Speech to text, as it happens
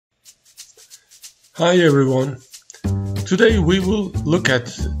Hi everyone. Today we will look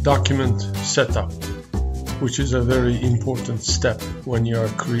at document setup, which is a very important step when you are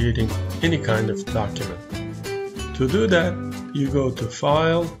creating any kind of document. To do that, you go to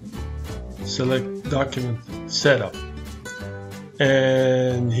File, select Document Setup,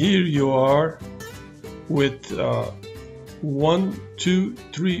 and here you are with 1, 2,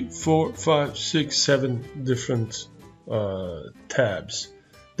 3, 4, 5, 6, 7 different tabs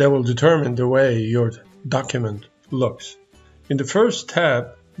that will determine the way your document looks. In the first tab,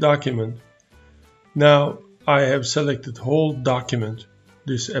 Document, now I have selected whole document.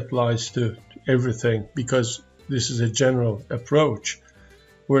 This applies to everything because this is a general approach,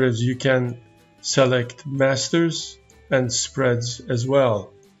 whereas you can select masters and spreads as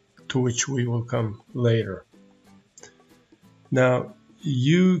well, to which we will come later. Now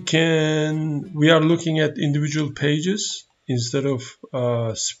we are looking at individual pages instead of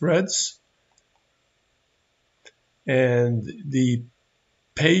spreads, and the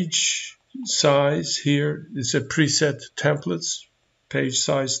page size here is a preset templates, page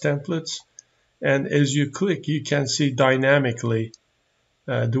size templates, and as you click you can see dynamically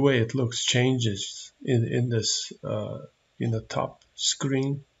the way it looks changes in the top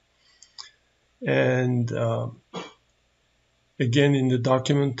screen. And again, in the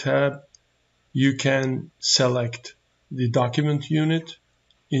document tab you can select the document unit,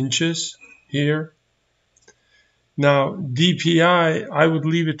 inches here. Now DPI, I would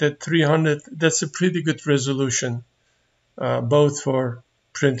leave it at 300. That's a pretty good resolution, both for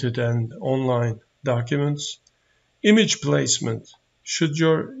printed and online documents. Image placement, should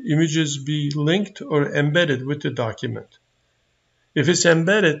your images be linked or embedded with the document? If it's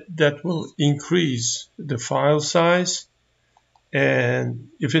embedded, that will increase the file size, and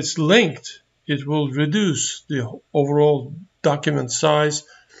if it's linked, it will reduce the overall document size,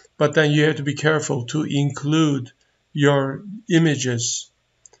 but then you have to be careful to include your images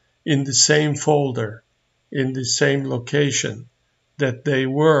in the same folder, in the same location that they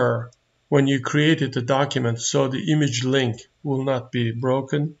were when you created the document, so the image link will not be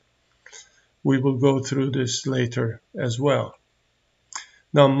broken. We will go through this later as well.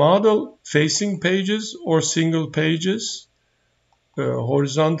 Now, model facing pages or single pages,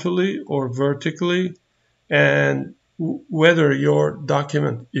 horizontally or vertically, and whether your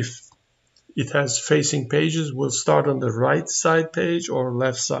document, if it has facing pages, will start on the right side page or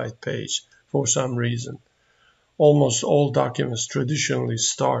left side page for some reason. Almost all documents traditionally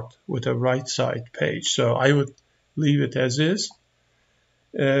start with a right side page, so I would leave it as is.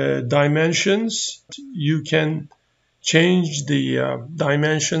 Dimensions, you can change the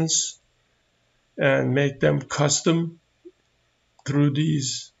dimensions and make them custom through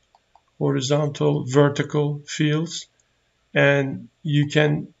these horizontal, vertical fields, and you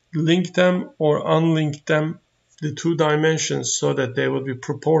can link them or unlink them, the two dimensions, so that they will be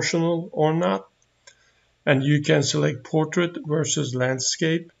proportional or not. And you can select portrait versus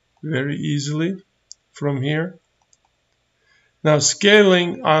landscape very easily from here. Now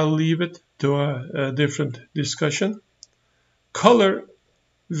scaling, I'll leave it to a different discussion. Color,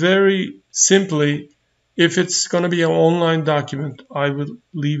 very simply, if it's going to be an online document, I will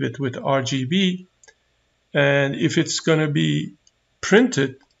leave it with RGB, and if it's going to be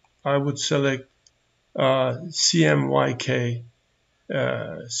printed, I would select CMYK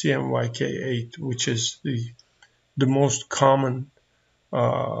 8, which is the most common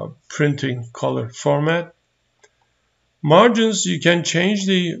printing color format. Margins, you can change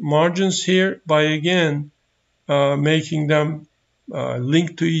the margins here by again making them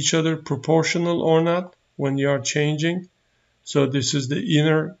linked to each other, proportional or not, when you are changing. So this is the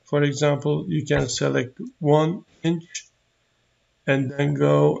inner, for example, you can select 1 inch and then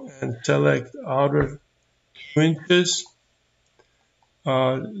go and select outer 2 inches.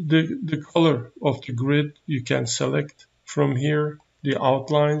 The color of the grid you can select from here, the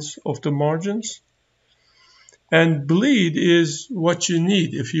outlines of the margins. And bleed is what you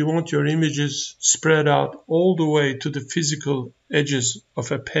need if you want your images spread out all the way to the physical edges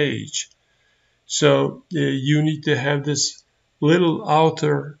of a page. So you need to have this little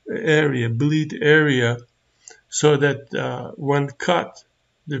outer area, bleed area, so that when cut,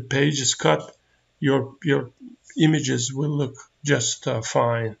 the page is cut, your images will look just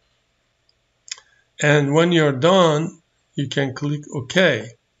fine. And when you're done, you can click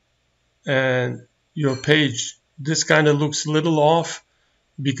OK, and your page, this kind of looks a little off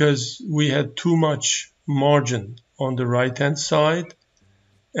because we had too much margin on the right hand side,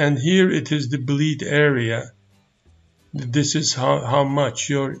 and here it is the bleed area. This is how much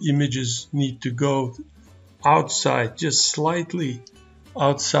your images need to go outside, just slightly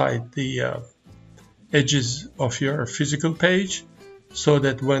outside the edges of your physical page so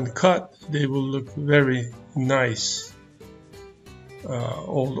that when cut they will look very nice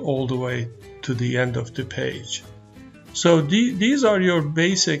all the way to the end of the page. So these are your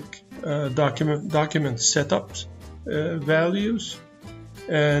basic document setup values,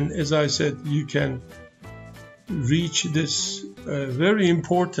 and as I said, you can reach this very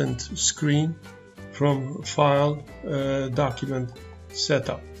important screen from File, Document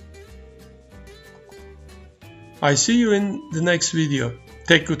Setup. I see you in the next video.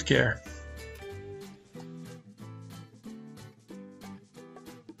 Take good care.